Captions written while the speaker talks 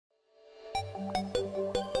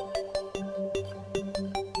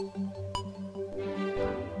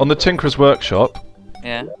On the Tinkerer's Workshop,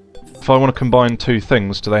 Yeah. if I want to combine two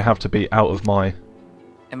things, do they have to be out of my...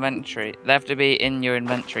 Inventory. They have to be in your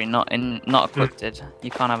inventory, not equipped. You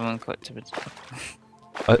can't have them equipped.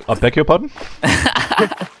 I beg your pardon?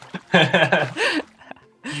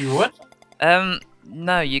 You what?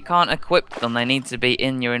 No, you can't equip them. They need to be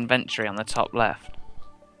in your inventory on the top left.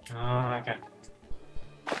 Oh, okay.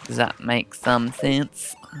 Does that make some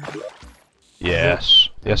sense? Yes.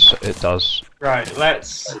 Yes, it does. Right,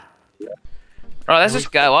 let's... Right, let's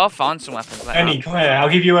just go. I'll find some weapons later. Denny, come here. I'll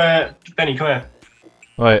give you a... Denny, come here.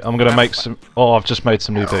 Wait, I'm gonna make some... Oh, I've just made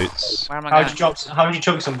some new boots. Where am I How'd going? you drop... How'd you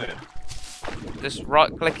chuck something? Just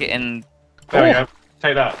right click it in There we go.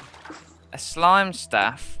 Take that. a slime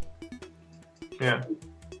staff. Yeah.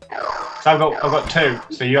 So I've got two,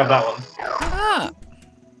 so you have that one. Ah.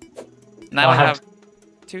 Now I we have- have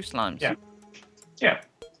two slimes. Yeah. Yeah.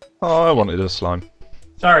 Oh, I wanted a slime.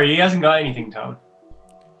 Sorry, he hasn't got anything, Tom.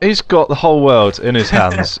 He's got the whole world in his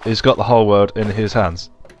hands. He's got the whole world in his hands.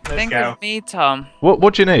 Let's Think go. of me, Tom.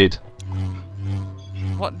 What do you need?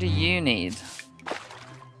 What do you need?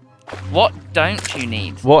 What don't you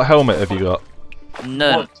need? What helmet have you got?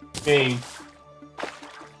 None. What me?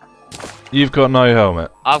 You've got no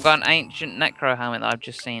helmet. I've got an ancient necro helmet that I've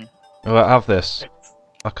just seen. Well, have this.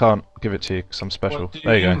 I can't give it to you because I'm special. What do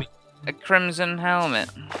There you go. need? A crimson helmet.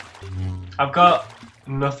 I've got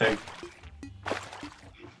nothing.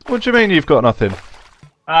 What do you mean you've got nothing?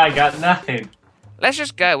 I got nothing. Let's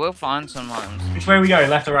just go. We'll find some items. Which way are we going?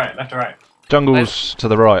 Left or right? Left or right? Jungle's to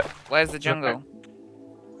the right. Where's the jungle?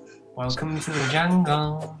 Welcome to the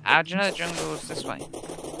jungle. How do you know the jungle's this way?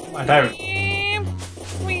 I don't.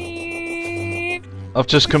 I've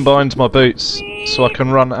just combined my boots so I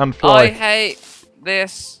can run and I fly. hate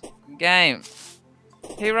this game.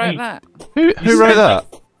 Who wrote Hey. that? Who wrote that?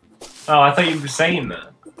 Oh, I thought you were saying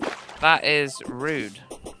that. That is rude.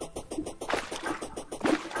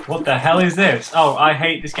 What the hell is this? Oh, I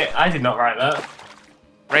hate this game. I did not write that.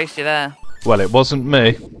 Race you there. Well, it wasn't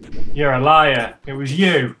me. You're a liar. It was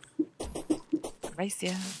you. Race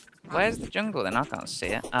you. Where's the jungle then? I can't see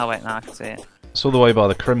it. Oh wait, now I can see it. It's all the way by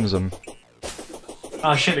the Crimson.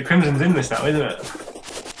 Oh shit, the Crimson's in this now, isn't it?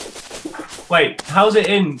 Wait, how's it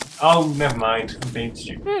in? Oh, never mind. I'm being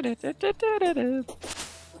stupid.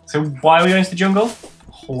 So why are we going to the jungle?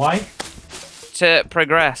 Why? To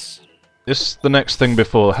progress. It's the next thing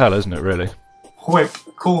before hell, isn't it, really? Whip.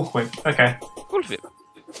 Cool whip. Okay. Cool fit.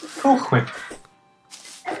 Cool whip.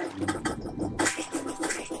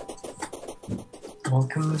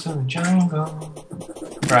 Welcome to the jungle.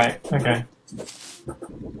 Right, okay.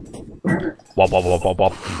 Wop, wop, wop, wop,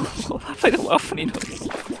 wop. I played a lot of funny noise.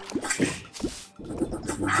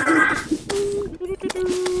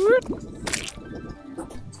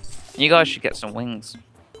 You guys should get some wings.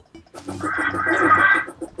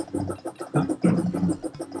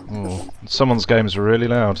 Oh, someone's games are really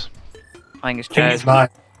loud. I think it's I think Joe's. it's mine.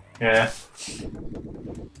 Yeah.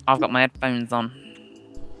 I've got my headphones on.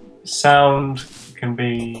 Sound can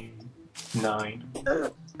be 9.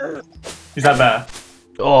 Is that better?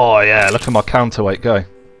 Oh yeah, look at my counterweight go.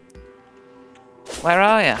 Where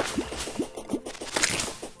are you?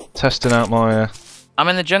 Testing out my... I'm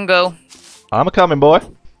in the jungle. I'm a coming boy.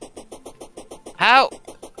 How?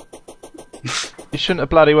 You shouldn't have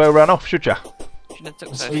bloody well run off, should ya? Shouldn't have took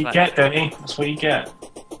That's so what you slow. get, Denny. That's what you get.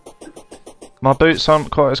 My boots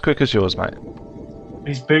aren't quite as quick as yours, mate.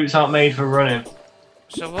 These boots aren't made for running.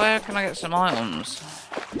 So where can I get some items?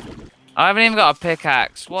 I haven't even got a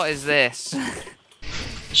pickaxe. What is this?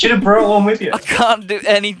 You should have brought one with you. I can't do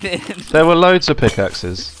anything. There were loads of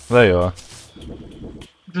pickaxes. There you are.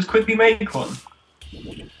 Just quickly make one.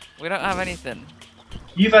 We don't have anything.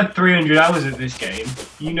 You've had 300 hours of this game.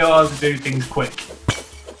 You know how to do things quick.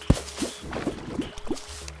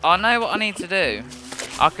 I know what I need to do.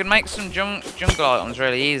 I can make some jungle items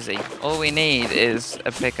really easy. All we need is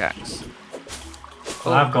a pickaxe.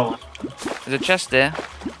 Well, I've got one. There's a chest here.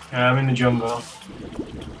 Yeah, I'm in the jungle.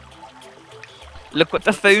 Look what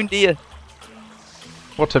I found here.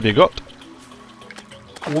 What have you got?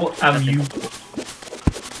 What have you...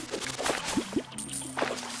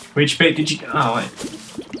 Which bit did you... Oh, wait.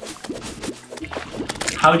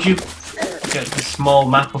 How'd you get the small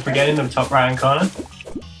map up again in the top right hand corner?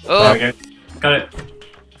 Oh, There we go. Got it.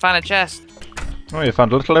 found a chest. Oh, you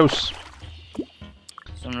found a little house.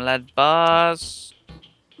 Some lead bars.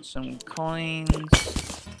 Some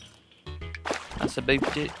coins. That's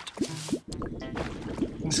about it.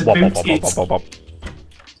 It's a Wop, wop, boot. wop, wop, It's... wop, wop.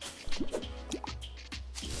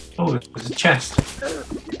 Oh, there's a chest.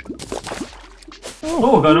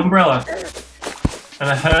 Oh, I've got an umbrella. And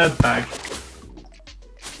a herb bag.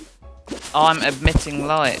 I'm emitting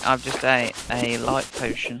light. I've just ate a light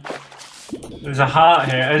potion. There's a heart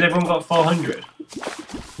here. Has everyone got 400?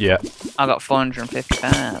 Yeah. I got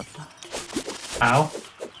 455. How?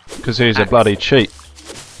 Because he's a Hacks. bloody cheat.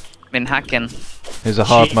 Been hacking. He's a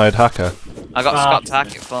hard mode hacker. I got Ah. Scott to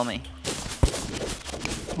hack it for me.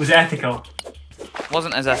 Was it ethical?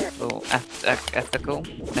 Wasn't as ethical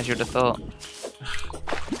as you'd have thought.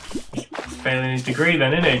 He's failing his degree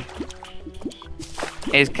then, isn't he?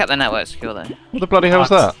 He's kept the network secure though. What the bloody hell's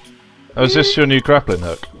that? Oh, is this your new grappling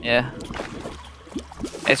hook? Yeah.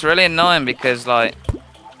 It's really annoying because like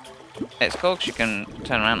it's cool 'cause you can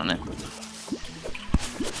turn around on it.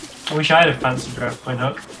 I wish I had a fancy grappling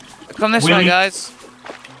hook. Come this way, Willy. guys.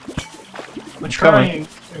 We're trying.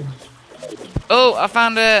 Oh, I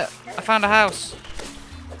found a house.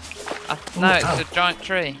 No, Ooh, it's ow. a giant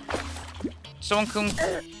tree. Someone come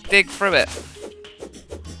dig through it.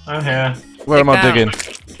 I'm here. Where am I down. digging?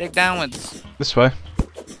 Dig downwards. This way.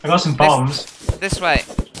 I got some bombs. This way.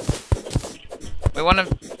 We want to.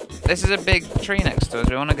 This is a big tree next to us.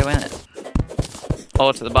 We want to go in it,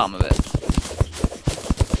 or to the bottom of it.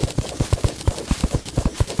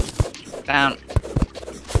 Down.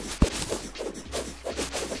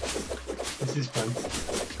 This is fun.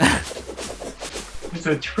 It's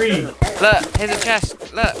a tree. Look, here's a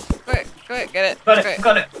chest. Look, quick, get it. Got it, quick.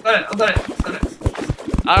 got it, got it, got it, got it.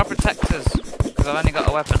 I'll protect us, because I've only got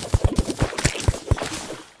a weapon.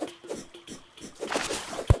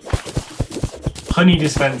 Honey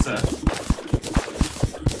dispenser.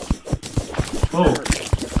 Oh.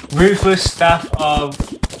 Ruthless staff of...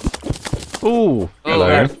 Ooh.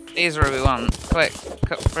 Hello. Oh, these are what we want. Quick,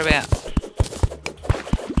 cut through it.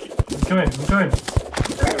 I'm coming.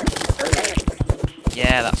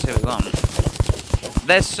 Yeah, that's who we want.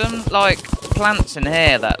 There's some like plants in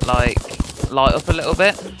here that like light up a little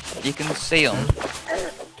bit. You can see them.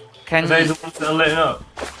 Can Are they you? the ones that are lit up?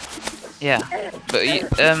 Yeah, but you,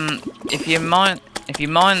 if you mine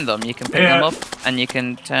them, you can pick them up and you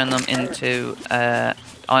can turn them into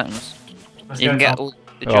items. Let's You go, can get Tom. all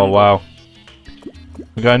the Oh jungle. wow.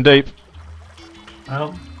 We're going deep.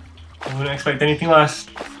 Well, I wouldn't expect anything less.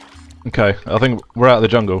 Okay, I think we're out of the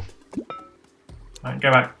jungle. Right,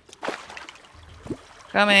 go back.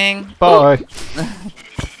 Coming. Bye.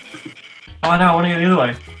 Oh no, I want to go the other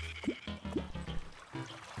way.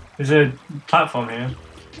 There's a platform here.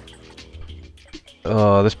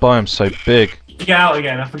 Oh, this biome's so big. Get out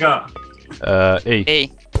again, I forgot. E.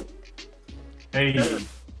 E. Hey.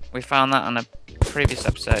 We found that on a previous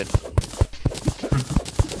episode.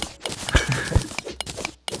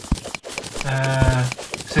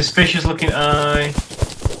 Suspicious looking eye.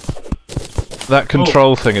 That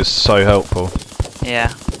control thing is so helpful. Yeah.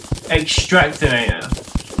 Extractinator.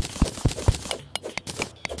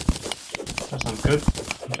 That sounds good.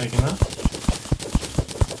 I'm taking that.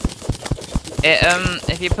 It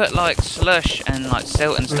if you put like slush and like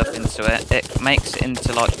silt and stuff into it, it makes it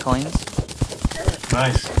into like coins.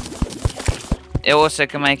 Nice. It also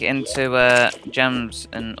can make it into gems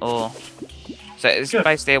and ore. So it's Good.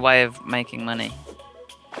 basically a way of making money.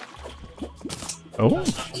 Oh.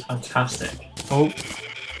 Fantastic. Oh.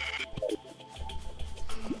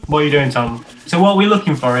 What are you doing, Tom? So what are we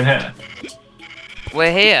looking for in here?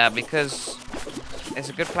 We're here because it's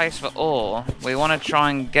a good place for ore. We want to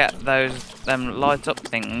try and get them light up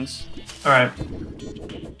things. Alright.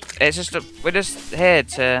 It's just we're just here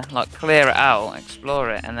to like clear it out,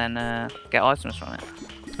 explore it, and then get items from it.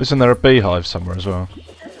 Isn't there a beehive somewhere as well?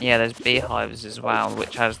 Yeah, there's beehives as well,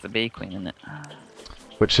 which has the bee queen in it.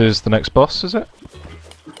 Which is the next boss, is it?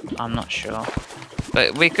 I'm not sure,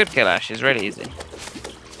 but we could kill her. She's really easy.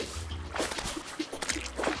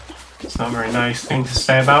 It's not a very nice thing to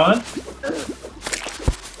say about her.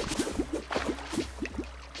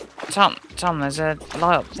 Tom, there's a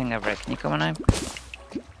light up thing over here. Can you come on home?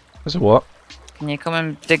 Is it what? Can you come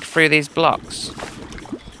and dig through these blocks?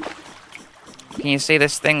 Can you see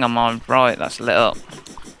this thing on my right that's lit up?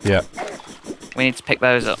 Yeah. We need to pick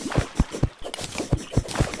those up.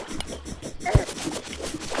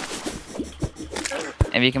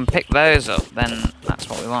 If you can pick those up, then that's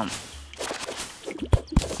what we want.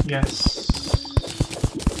 Yes.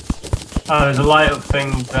 Oh, there's a light up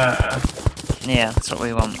thing there. Yeah, that's what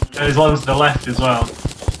we want. There's one to the left as well.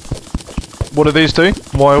 What do these do?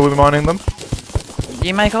 Why are we mining them?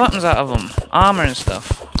 You make items out of them, armor and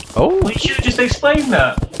stuff. Oh. We should have just explained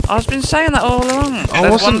that. I've been saying that all along. I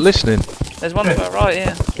wasn't listening. There's one to the right,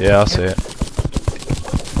 yeah. Yeah, I see it.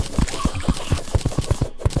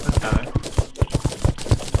 Let's have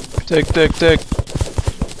it. Dig.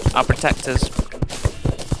 Our protectors.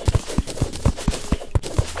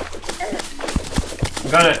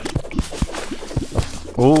 Got it.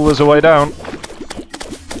 Oh, there's a way down.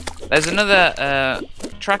 There's another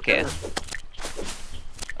track here.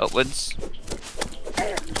 Upwards.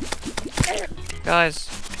 Guys.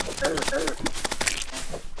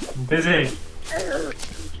 I'm busy.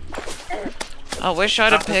 I wish I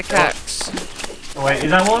had a pickaxe. Oh, wait,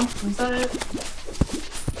 is that one? Is that it?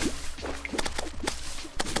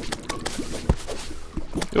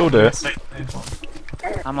 You'll do it.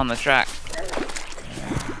 I'm on the track.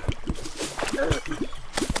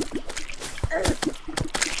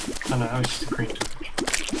 Oh no, that was just a green.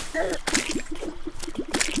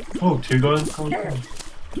 Oh, 2 guys.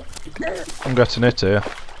 I'm getting it here.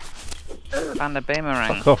 Found a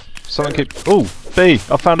boomerang. Fuck off. Something keep. Oh, bee!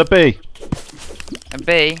 I found a bee. A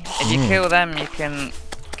bee. If you kill them, you can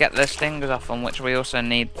get their stingers off them, which we also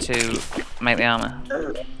need to make the armor.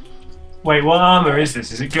 Wait, what armor is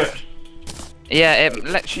this? Is it good? Yeah, it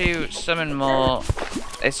lets you summon more.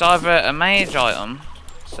 It's either a mage item,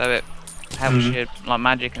 so it helps you like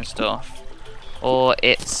magic and stuff, or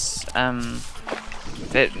it's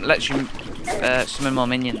it lets you summon more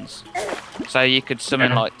minions. So you could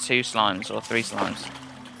summon like 2 slimes or 3 slimes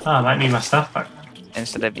Oh, I might need my stuff back.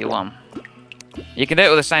 instead of your 1. You can do it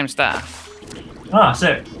with the same staff. Ah,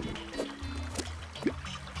 sick.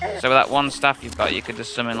 So with that 1 staff you've got, you could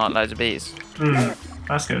just summon like loads of bees.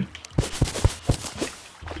 That's good.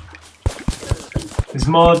 There's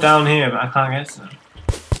more down here, but I can't get to them.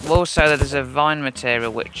 Also, there's a vine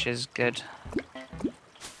material which is good.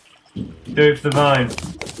 Do it for the vine.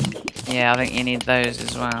 Yeah, I think you need those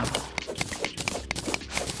as well.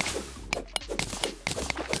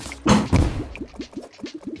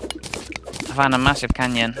 I found a massive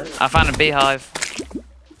canyon. I found a beehive.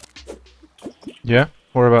 Yeah?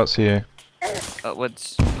 Whereabouts are you?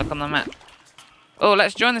 Upwards. Look on the map. Oh,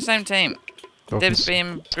 let's join the same team. Dibs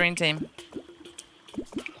being green team.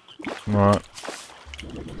 Alright.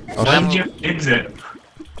 Why did you exit?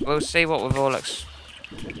 We'll see what we've all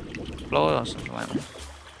explored or something like that.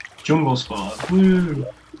 Jungle spot. Woo!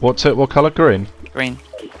 What's it? What colour? Green? Green.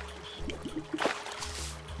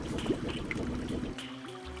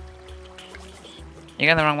 You're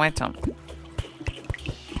going the wrong way, Tom.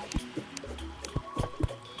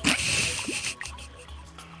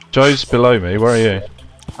 Joe's below me. Where are you?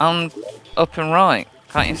 I'm up and right.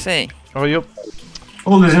 Can't you see? Oh, you.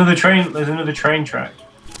 Oh, there's another train. There's another train track.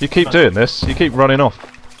 You keep doing this. You keep running off.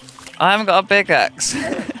 I haven't got a pickaxe.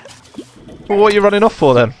 Well, what are you running off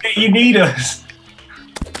for then? You need us.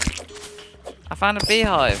 I found a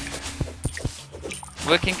beehive.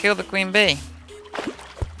 We can kill the queen bee.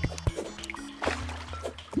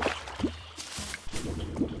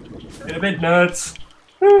 Get a bit nuts.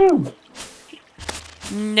 Woo!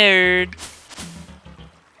 Nerd.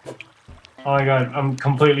 Oh my god, I'm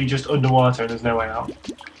completely just underwater and there's no way out.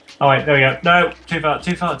 Oh wait, there we go. No, too far,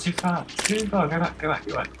 too far, too far, too far. Go back, go back,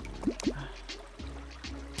 go back.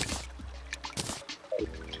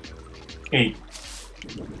 E.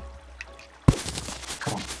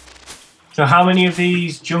 Come on. So how many of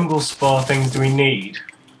these jungle spore things do we need?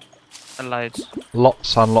 Loads.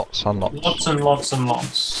 Lots and lots and lots. Lots and lots and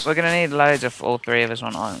lots. We're gonna need loads if all 3 of us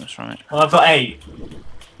want items from it. Well, I've got 8.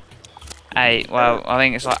 8. Well, I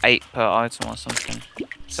think it's like 8 per item or something.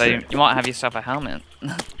 So you might have yourself a helmet.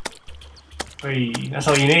 Whee, that's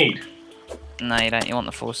all you need. No, you don't. You want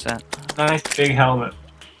the full set. Nice big helmet.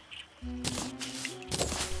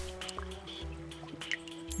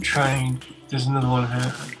 Train. There's another one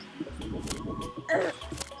here.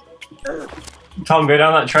 Tom, go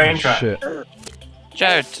down that train track. Shit.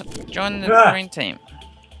 Joe, join the Ah. green team.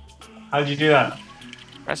 How'd you do that?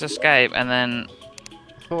 Press escape and then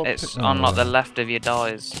it's on like the left of your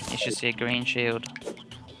dice. You should see a green shield.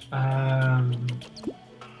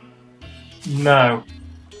 No.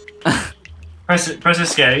 press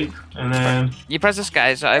escape and then. You press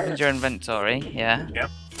escape, so it opens your inventory. Yeah. Yep.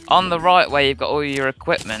 On the right where you've got all your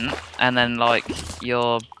equipment and then like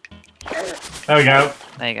your. There we go.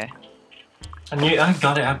 There you go. I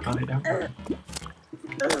got it. I've got it. Don't worry.